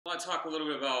to talk a little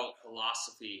bit about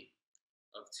philosophy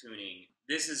of tuning.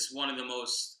 This is one of the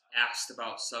most asked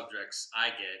about subjects I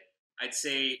get. I'd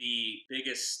say the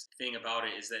biggest thing about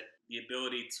it is that the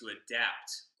ability to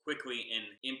adapt quickly and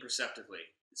imperceptibly,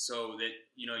 so that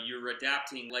you're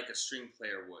adapting like a string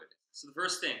player would. So the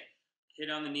first thing, hit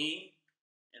on the knee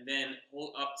and then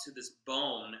hold up to this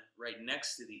bone right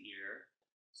next to the ear.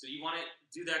 So you want to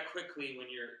do that quickly when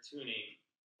you're tuning.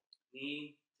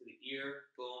 Knee to the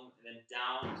ear, boom, and then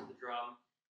down to the drum.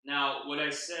 Now, what I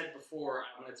said before,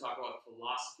 I'm going to talk about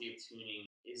philosophy of tuning,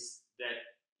 is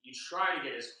that you try to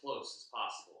get as close as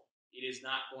possible. It is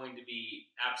not going to be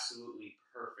absolutely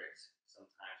perfect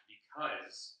sometimes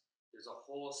because there's a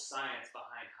whole science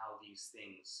behind how these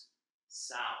things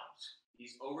sound.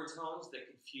 These overtones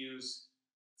that confuse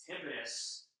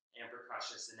timpanists and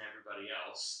percussionists and everybody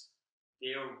else,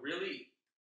 they are really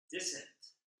dissonant,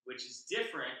 which is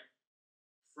different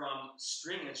from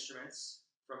string instruments,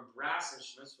 from brass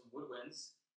instruments, from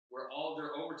woodwinds, where all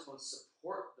their overtones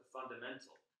support the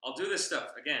fundamental. I'll do this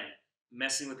stuff, again,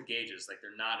 messing with the gauges, like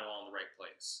they're not all in the right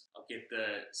place. I'll get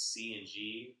the C and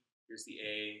G. Here's the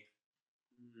A.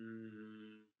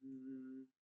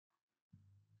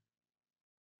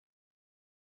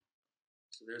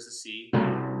 So there's the C.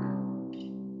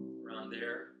 Around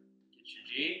there, get your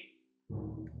G.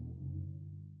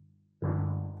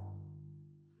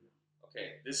 Okay,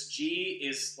 this G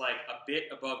is like a bit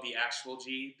above the actual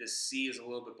G. This C is a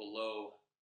little bit below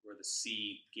where the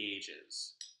C gauge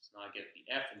is. So now I get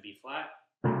the F and B flat.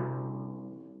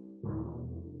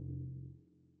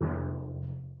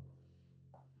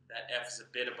 That F is a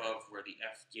bit above where the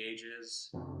F gauge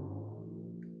is.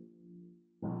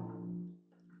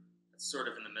 That's sort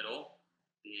of in the middle,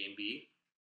 the A and B.